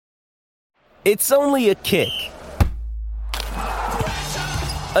It's only a kick,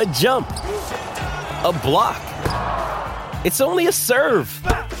 a jump, a block. It's only a serve.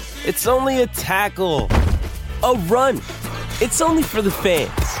 It's only a tackle, a run. It's only for the fans.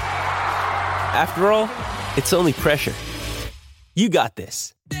 After all, it's only pressure. You got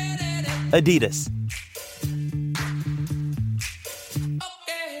this. Adidas.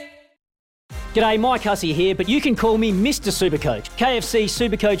 G'day, Mike Hussey here, but you can call me Mr. Supercoach. KFC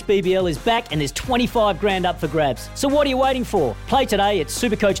Supercoach BBL is back and there's 25 grand up for grabs. So what are you waiting for? Play today at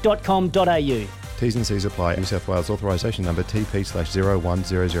supercoach.com.au. T's and C's apply. New South Wales authorisation number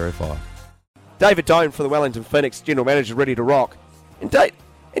TP/01005. David Doan for the Wellington Phoenix, General Manager, ready to rock. And do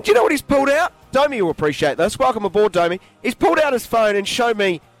you know what he's pulled out? Domi will appreciate this. Welcome aboard, Domi. He's pulled out his phone and showed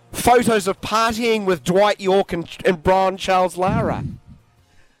me photos of partying with Dwight Yorke and Brian Charles Lara.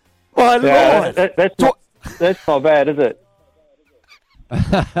 My Lord. That's not bad, is it?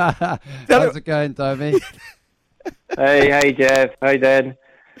 How's it going, Domi? Hey, Jeff. Hey, Dad.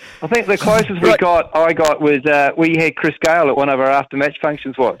 I think the closest I got was we had Chris Gale at one of our after-match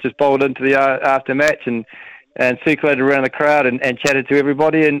functions. Just bowled into the after-match and circulated around the crowd and chatted to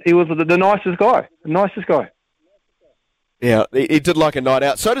everybody. And he was the nicest guy. Yeah, he did like a night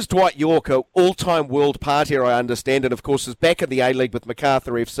out. So does Dwight Yorke, an all-time world partier, I understand, and of course is back in the A-League with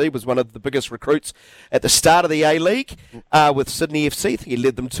Macarthur FC, was one of the biggest recruits at the start of the A-League with Sydney FC. I think he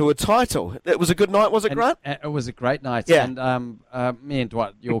led them to a title. It was a good night, was it, Grant? It was a great night. Yeah. And me and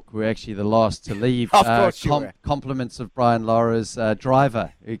Dwight Yorke were actually the last to leave. Of course you were. Compliments of Brian Lara's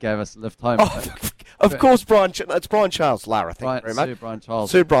driver who gave us a lift home. Of course, it's Brian Charles Lara, thank you very much.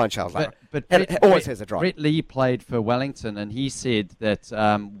 Sir Brian Charles Lara. But always has a drive. Brett Lee played for Wellington, and he said that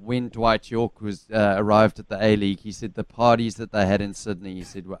when Dwight Yorke was arrived at the A-League, he said the parties that they had in Sydney, he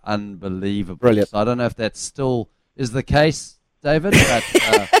said, were unbelievable. Brilliant. So I don't know if that still is the case, David,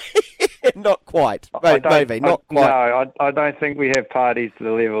 but... Not quite. Maybe not quite. No, I don't think we have parties to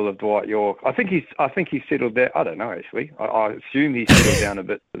the level of Dwight Yorke. I think he's settled down. I don't know, actually. I assume he's settled down a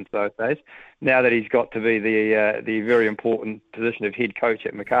bit since those days. Now that he's got to be the very important position of head coach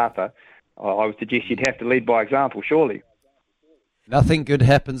at Macarthur, I would suggest you'd have to lead by example, surely. Nothing good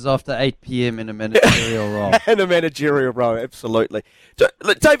happens after 8 p.m. in a managerial role. In a managerial role, absolutely.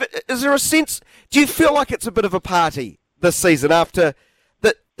 David, is there a sense, do you feel like it's a bit of a party this season after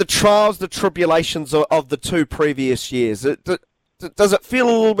the trials, the tribulations of the two previous years? Does it feel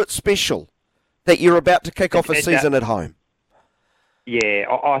a little bit special that you're about to kick off a season at home? Yeah,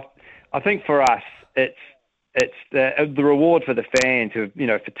 I think for us, it's the reward for the fans who,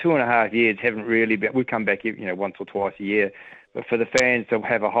 for 2.5 years haven't really been. We come back, once or twice a year, but for the fans to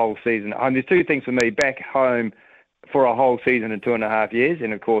have a whole season. There's two things for me: back home for a whole season in 2.5 years,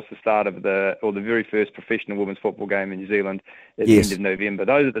 and of course the start of the very first professional women's football game in New Zealand at the end of November.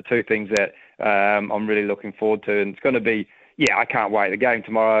 Those are the two things that I'm really looking forward to, and it's going to be, I can't wait. The game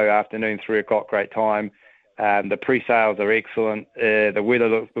tomorrow afternoon, 3:00, great time. The pre-sales are excellent. The weather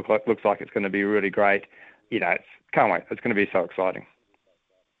looks like it's going to be really great. Can't wait. It's going to be so exciting.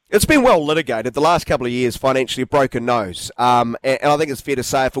 It's been well litigated. The last couple of years, financially, a broken nose. And I think it's fair to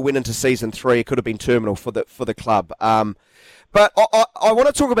say if it went into season 3, it could have been terminal for the club. But I want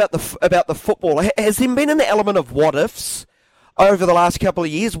to talk about the football. Has there been an element of what ifs over the last couple of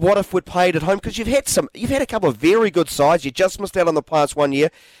years? What if we'd played at home? Because you've had a couple of very good sides. You just missed out on the past 1 year,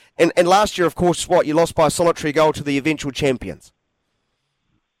 and last year, of course, you lost by a solitary goal to the eventual champions.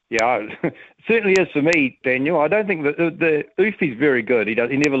 Yeah, it certainly is for me, Daniel. I don't think the Ufi's very good. He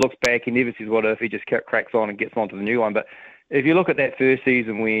never looks back. He never says what if. He just cracks on and gets on to the new one. But if you look at that first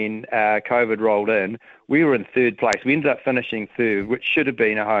season when COVID rolled in, we were in third place. We ended up finishing third, which should have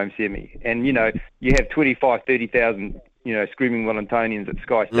been a home semi. And, you have 25,000, 30,000, screaming Wellingtonians at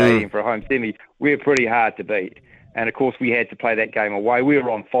Sky Stadium for a home semi. We're pretty hard to beat. And, of course, we had to play that game away. We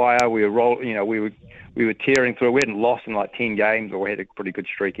were on fire. We were tearing through. We hadn't lost in like 10 games, or we had a pretty good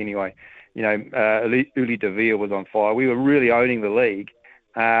streak anyway. Uli De Vere was on fire. We were really owning the league.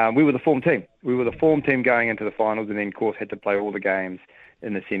 We were the form team. We were the form team going into the finals, and then, of course, had to play all the games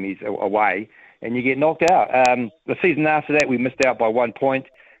in the semis away, and you get knocked out. The season after that, we missed out by 1 point.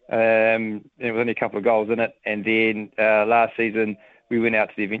 There was only a couple of goals in it. And then last season, we went out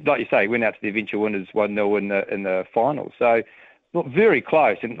to the event, like you say, went out to the eventual winners 1-0 in the finals. So, not very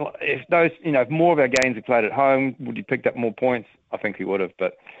close. And if if more of our games we played at home, would you picked up more points? I think we would have.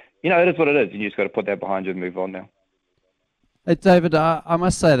 But it is what it is. You just got to put that behind you and move on now. Hey, David, I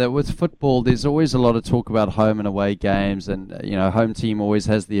must say that with football, there's always a lot of talk about home and away games, and home team always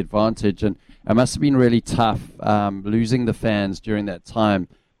has the advantage. And it must have been really tough losing the fans during that time.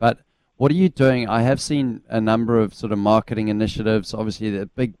 But what are you doing? I have seen a number of sort of marketing initiatives. Obviously, the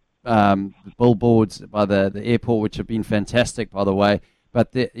billboards by the airport, which have been fantastic, by the way.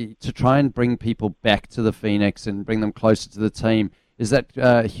 But to try and bring people back to the Phoenix and bring them closer to the team, is that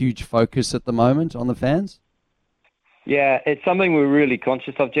a huge focus at the moment on the fans? Yeah, it's something we're really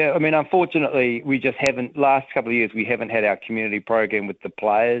conscious of, Jeff. I mean, unfortunately, we just haven't, last couple of years, we haven't had our community program with the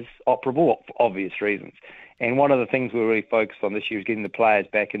players operable for obvious reasons. And one of the things we're really focused on this year is getting the players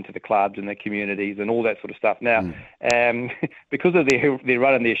back into the clubs and the communities and all that sort of stuff. Now, because of their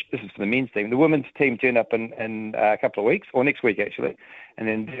run, this is for the men's team. The women's team turned up in a couple of weeks, or next week actually, and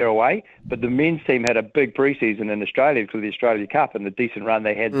then they're away. But the men's team had a big pre-season in Australia because of the Australia Cup and the decent run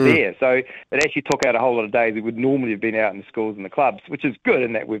they had there. So it actually took out a whole lot of days that would normally have been out in the schools and the clubs, which is good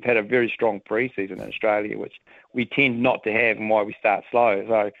in that we've had a very strong pre-season in Australia, which we tend not to have and why we start slow.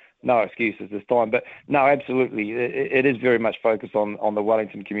 So no excuses this time. But no, absolutely, it is very much focused on the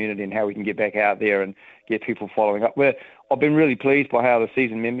Wellington community and how we can get back out there and get people following up. I've been really pleased by how the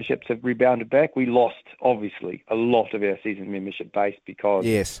season memberships have rebounded back. We lost, obviously, a lot of our season membership base because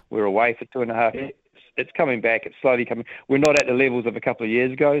we were away for 2.5 years. It's coming back. It's slowly coming. We're not at the levels of a couple of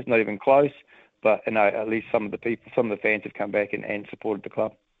years ago. It's not even close. But at least some of the fans have come back and supported the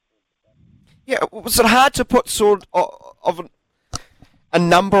club. Yeah, was it hard to put sort of a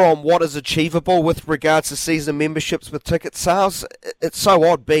number on what is achievable with regards to season memberships with ticket sales? It's so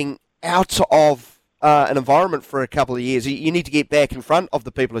odd being out of an environment for a couple of years. You need to get back in front of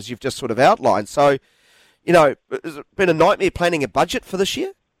the people, as you've just sort of outlined. So, has it been a nightmare planning a budget for this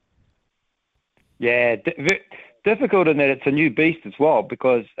year? Yeah, difficult in that it's a new beast as well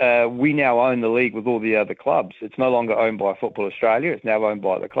because we now own the league with all the other clubs. It's no longer owned by Football Australia. It's now owned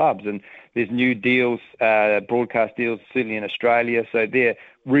by the clubs. And there's new deals, broadcast deals, certainly in Australia. So they're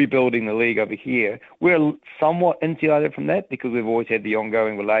rebuilding the league over here. We're somewhat insulated from that because we've always had the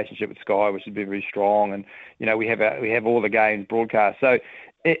ongoing relationship with Sky, which has been very strong. And, we have all the games broadcast. So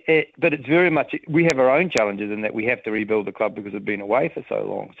but it's very much, we have our own challenges in that we have to rebuild the club because we've been away for so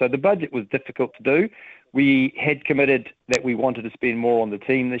long. So the budget was difficult to do. We had committed that we wanted to spend more on the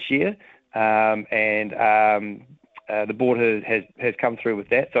team this year, and the board has come through with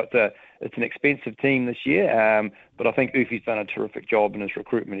that. So it's an expensive team this year, but I think Ufi's done a terrific job in his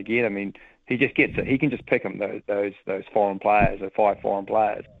recruitment again. I mean, he just gets it. He can just pick them those foreign players, those 5 foreign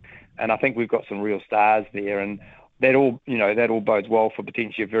players, and I think we've got some real stars there, and that all bodes well for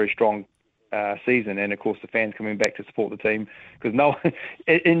potentially a very strong season, and of course the fans coming back to support the team because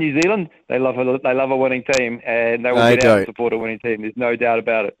in New Zealand they love a winning team, and they will get out and support a winning team. There's no doubt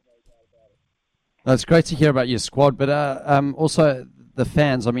about it. That's great to hear about your squad, but also the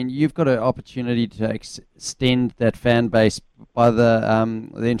fans. I mean, you've got an opportunity to extend that fan base by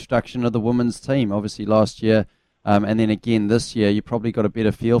the introduction of the women's team. Obviously last year, and then again this year, you probably got a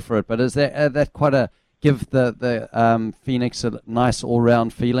better feel for it. But is that quite a give the Phoenix a nice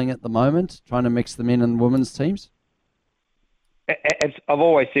all-round feeling at the moment, trying to mix the men and women's teams? As I've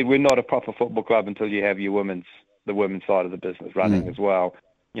always said, we're not a proper football club until you have the women's side of the business running as well.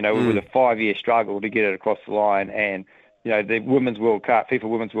 It was a 5-year struggle to get it across the line, and the Women's World Cup, FIFA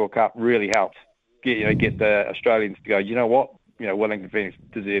Women's World Cup, really helped get the Australians to go. You know what? Wellington Phoenix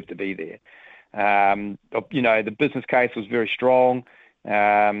deserve to be there. The business case was very strong.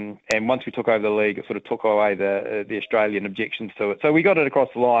 And once we took over the league, it sort of took away the Australian objections to it. So we got it across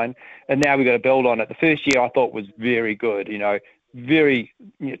the line, and now we've got to build on it. The first year I thought was very good.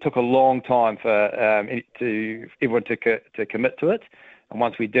 It took a long time for everyone to commit to it. And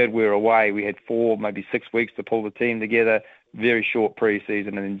once we did, we were away. We had 4, maybe 6 weeks to pull the team together. Very short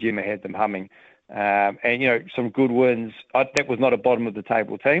pre-season, and then Gemma had them humming. Some good wins. That was not a bottom of the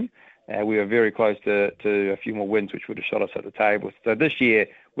table team. We were very close to a few more wins, which would have shot us at the table. So this year,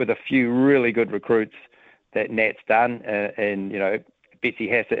 with a few really good recruits that Nat's done, and Betsy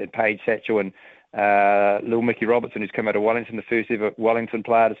Hassett and Paige Satchel and little Mickey Robertson, who's come out of Wellington, the first ever Wellington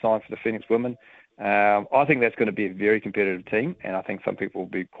player to sign for the Phoenix women. I think that's going to be a very competitive team, and I think some people will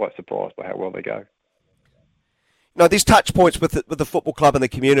be quite surprised by how well they go. These touch points with the football club and the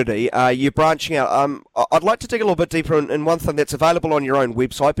community, you're branching out. I'd like to dig a little bit deeper in one thing that's available on your own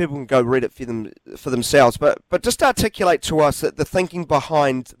website. People can go read it for themselves. But just articulate to us that the thinking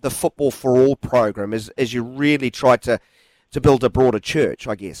behind the Football for All program as you really try to build a broader church,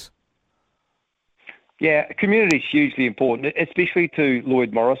 I guess. Yeah, community is hugely important, especially to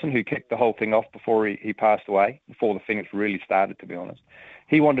Lloyd Morrison, who kicked the whole thing off before he passed away, before the Phoenix really started, to be honest.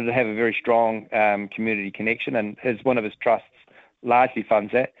 He wanted to have a very strong community connection, and one of his trusts largely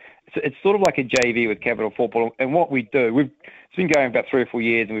funds that. It's sort of like a JV with Capital Football. And what we do, it's been going about 3 or 4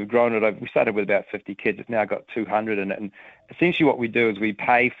 years, and we've grown it over. We started with about 50 kids. It's now got 200 in it. And essentially what we do is we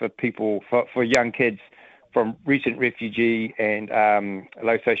pay for people, for young kids, from recent refugee and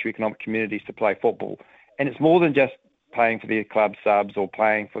low socioeconomic communities to play football. And it's more than just paying for their club subs or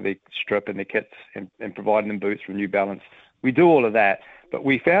paying for their strip and their kits and providing them boots from New Balance. We do all of that. But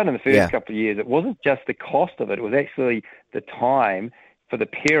we found in the first couple of years, it wasn't just the cost of it. It was actually the time for the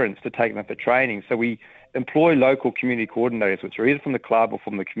parents to take them for training. So we employ local community coordinators, which are either from the club or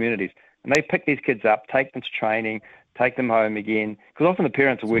from the communities. And they pick these kids up, take them to training, take them home again. Because often the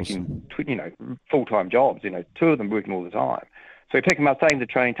parents are working, full-time jobs. Two of them working all the time. So we pick them up, take them to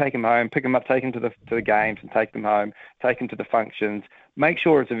training, take them home, pick them up, take them to the games, and take them home, take them to the functions. Make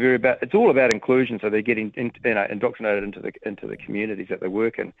sure it's all about inclusion, so they're getting indoctrinated into the communities that they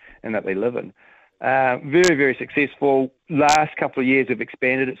work in and that they live in. Very, very successful. Last couple of years we've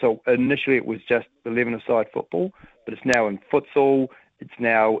expanded it. So initially it was just 11-a-side football, but it's now in futsal. It's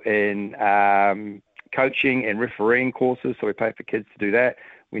now in coaching and refereeing courses. So we pay for kids to do that.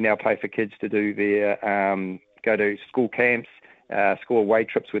 We now pay for kids to do their go to school camps, school away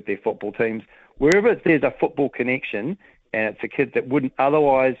trips with their football teams. Wherever there's a football connection and it's a kid that wouldn't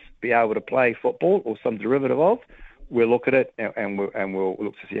otherwise be able to play football or some derivative of, we'll look at it and we'll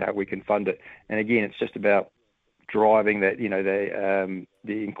look to see how we can fund it. And again, it's just about driving that,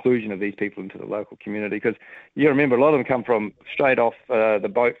 the inclusion of these people into the local community. Because you remember, a lot of them come from straight off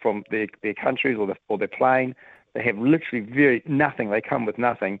the boat from their countries or their plane. They have literally nothing. They come with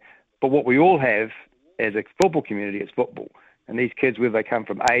nothing. But what we all have as a football community is football. And these kids, whether they come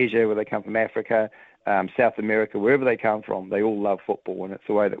from Asia, whether they come from Africa, South America, wherever they come from, they all love football, and it's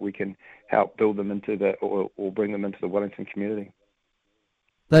a way that we can help build them into or bring them into the Wellington community.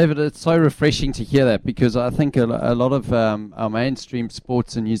 David, it's so refreshing to hear that, because I think a lot of our mainstream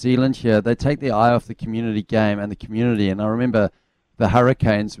sports in New Zealand here, they take their eye off the community game and the community. And I remember the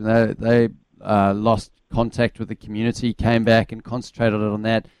Hurricanes, when they lost contact with the community, came back and concentrated on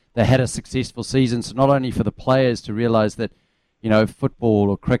that. They had a successful season, so not only for the players to realize that football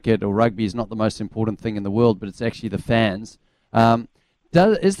or cricket or rugby is not the most important thing in the world, but it's actually the fans.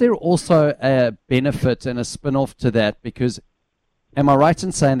 Is there also a benefit and a spin-off to that? Because am I right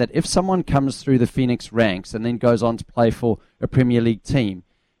in saying that if someone comes through the Phoenix ranks and then goes on to play for a Premier League team,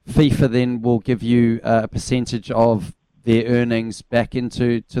 FIFA then will give you a percentage of their earnings back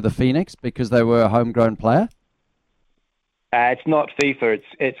into the Phoenix because they were a homegrown player? It's not FIFA.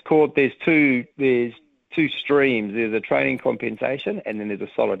 It's called. There's two streams. There's a training compensation, and then there's a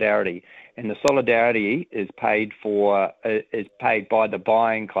solidarity. And the solidarity is paid by the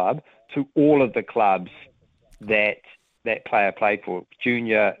buying club to all of the clubs that player played for,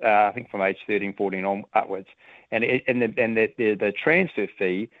 junior, I think from age 13, 14 on upwards. And the transfer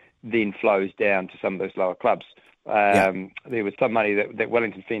fee then flows down to some of those lower clubs. There was some money that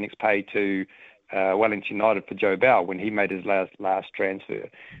Wellington Phoenix paid to Wellington United for Joe Bell when he made his last transfer.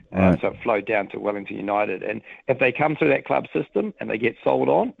 Right. So it flowed down to Wellington United. And if they come through that club system and they get sold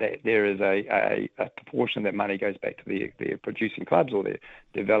on, there is a proportion of that money goes back to their producing clubs or their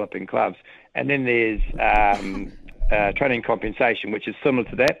developing clubs. And then there's training compensation, which is similar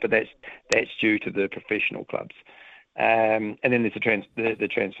to that, but that's due to the professional clubs. And then there's the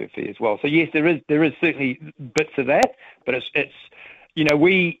transfer fee as well. So yes, there is certainly bits of that, but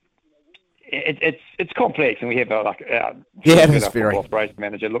it's complex, and we have it's very operations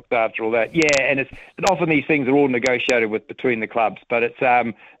manager looks after all that. Yeah, and often these things are all negotiated with between the clubs, but it's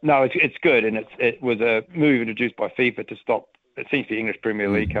good, and it was a move introduced by FIFA to stop essentially English Premier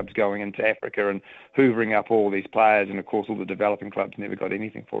League clubs going into Africa and hoovering up all these players, and of course all the developing clubs never got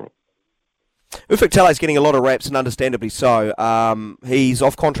anything for it. Ufuk Talai's getting a lot of raps, and understandably so. He's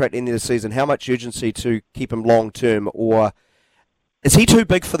off contract in the season. How much urgency to keep him long term, or is he too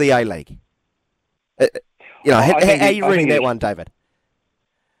big for the A-League? How are you reading that one, David?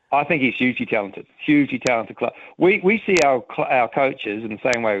 I think he's hugely talented club. We see our coaches in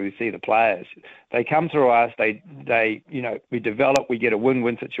the same way we see the players. They come through us. We develop. We get a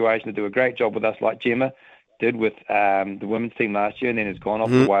win-win situation. They do a great job with us, like Gemma did with the women's team last year, and then has gone off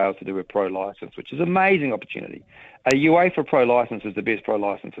to Wales to do a pro license, which is an amazing opportunity. A UEFA pro license is the best pro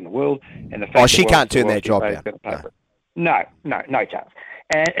license in the world, and the fact she can't turn that job down. No chance.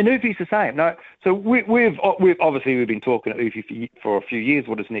 And Ufi's the same. No, so we've obviously been talking to Ufi for a few years.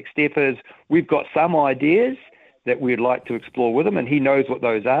 What his next step is. We've got some ideas that we'd like to explore with him, and he knows what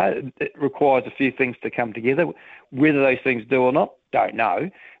those are. It requires a few things to come together. Whether those things do or not, don't know.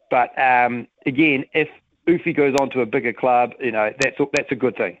 But again, if Ufi goes on to a bigger club, that's a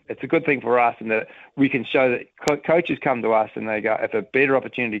good thing. It's a good thing for us, in that we can show that coaches come to us and they go, if a better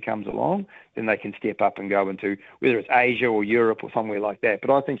opportunity comes along, then they can step up and go into whether it's Asia or Europe or somewhere like that.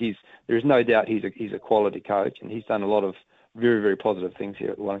 But I think there's no doubt he's a quality coach, and he's done a lot of very, very positive things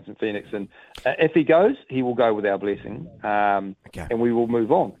here at Wellington Phoenix. And if he goes, he will go with our blessing, and we will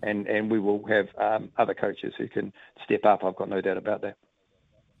move on, and we will have other coaches who can step up. I've got no doubt about that.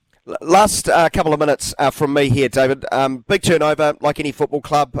 Last couple of minutes from me here, David. Big turnover, like any football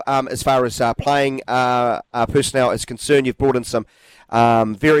club, as far as playing personnel is concerned. You've brought in some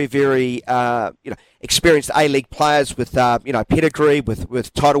very, very experienced A-League players with pedigree,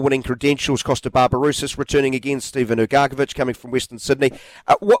 with title-winning credentials. Costa Barbarouses returning again, Steven Ugarkovic coming from Western Sydney.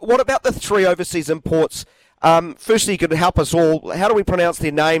 What about the 3 overseas imports? Firstly, you could help us all. How do we pronounce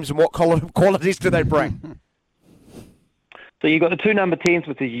their names, and what qualities do they bring? So you've got the 2 number 10s,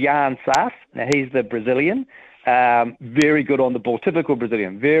 which is Jan Saaf. Now, he's the Brazilian. Very good on the ball. Typical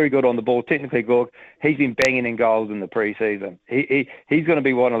Brazilian. Very good on the ball. Technically good. He's been banging in goals in the pre-season. He's going to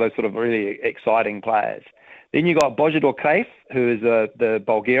be one of those sort of really exciting players. Then you've got Bojidor Krejf, who is the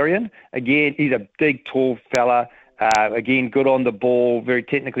Bulgarian. Again, he's a big, tall fella. Again, good on the ball. Very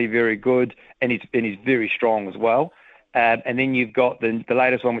technically very good. And he's very strong as well. And then you've got the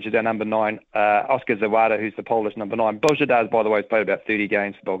latest one, which is our number 9, Oscar Zawada, who's the Polish number 9. Bojidar, by the way, has played about 30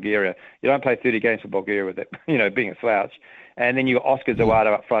 games for Bulgaria. You don't play 30 games for Bulgaria with it, being a slouch. And then you've got Oscar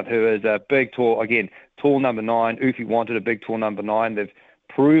Zawada up front, who is a big, tall number 9. Ufi wanted a big, tall number 9. They've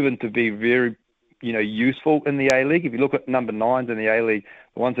proven to be very, useful in the A-League. If you look at number 9s in the A-League,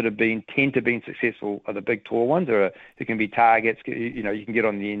 the ones that tend to have been successful are the big, tall ones, who can be targets. You can get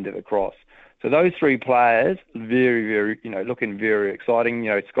on the end of the cross. So those 3 players, very, very, looking very exciting.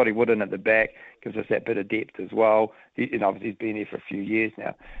 Scotty Wooden at the back gives us that bit of depth as well. Obviously he's been here for a few years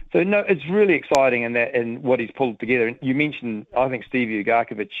now. So no, it's really exciting and what he's pulled together. And you mentioned, I think Stevie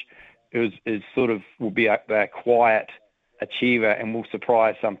Ugarkovic will be a quiet achiever and will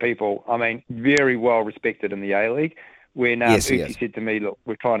surprise some people. I mean, very well respected in the A-League. When Ufi said to me, look,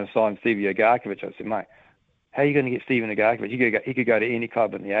 we're trying to sign Stevie Ugarkovic, I said, mate, how are you going to get Steven Ugarkovic? He could go to any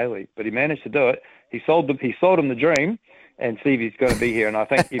club in the A-League, but he managed to do it. He sold him the dream, and Stevie's going to be here. And I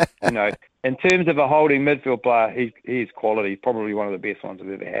think, in terms of a holding midfield player, he's quality. He's probably one of the best ones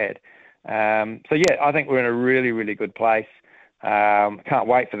we've ever had. I think we're in a really, really good place. Can't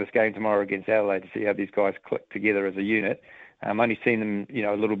wait for this game tomorrow against Adelaide to see how these guys click together as a unit. Only seen them,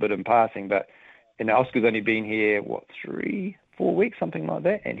 a little bit in passing, but Oscar's only been here 3-4 weeks, something like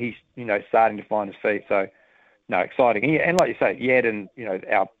that, and he's starting to find his feet. So. No, exciting. And like you say, you add in,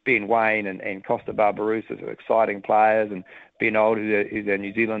 our Ben Wayne and Costa Barbarouses are exciting players, and Ben Old, who's our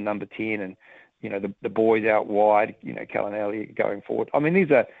New Zealand number 10, and, the boys out wide, Callan Elliott going forward. I mean,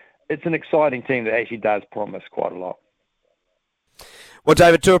 it's an exciting team that actually does promise quite a lot. Well,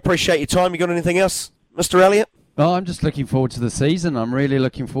 David, do appreciate your time. You got anything else, Mr. Elliott? Oh, I'm just looking forward to the season. I'm really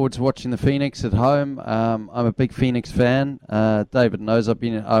looking forward to watching the Phoenix at home. I'm a big Phoenix fan. David knows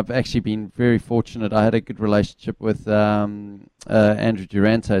I've actually been very fortunate. I had a good relationship with Andrew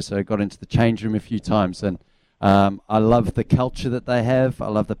Durante, so I got into the change room a few times, and I love the culture that they have. I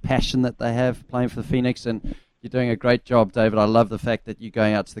love the passion that they have playing for the Phoenix, and you're doing a great job, David. I love the fact that you're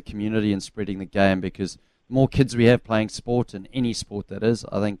going out to the community and spreading the game, because the more kids we have playing sport, and any sport that is,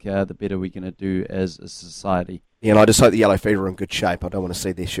 I think the better we're going to do as a society. Yeah, and I just hope the Yellow Fever are in good shape. I don't want to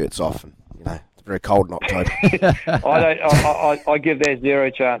see their shirts off, and it's very cold in October. I give that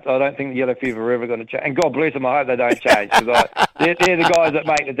zero chance. I don't think the Yellow Fever are ever going to change. And God bless them, I hope they don't change, because they're the guys that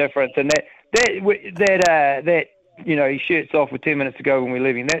make the difference. And that his shirt's off with 10 minutes to go when we're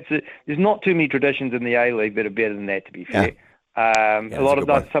leaving. There's not too many traditions in the A-League that are better than that, to be fair. A lot of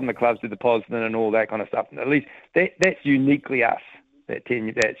some of the clubs do the Posnan and all that kind of stuff. At least that's uniquely us. That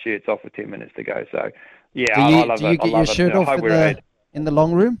shirt's off with 10 minutes to go. So. Yeah, I love it. Do you get your shirt off in the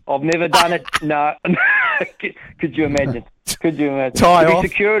long room? I've never done it. No. Could you imagine? Tie there'd off. Be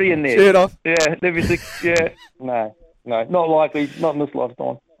security in there. Shirt off. Yeah, there'd be No, not likely. Not in this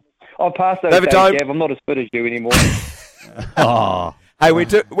lifetime. I've passed those days, Gav. I'm not as fit as you anymore. Hey,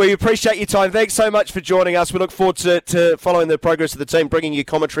 we appreciate your time. Thanks so much for joining us. We look forward to following the progress of the team, bringing you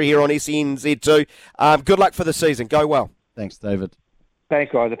commentary here on SENZ2. Good luck for the season. Go well. Thanks, David.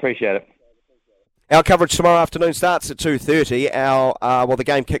 Thanks, guys. Appreciate it. Our coverage tomorrow afternoon starts at 2:30. The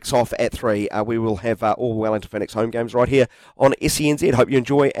game kicks off at 3. We will have all Wellington Phoenix home games right here on SENZ. Hope you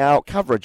enjoy our coverage.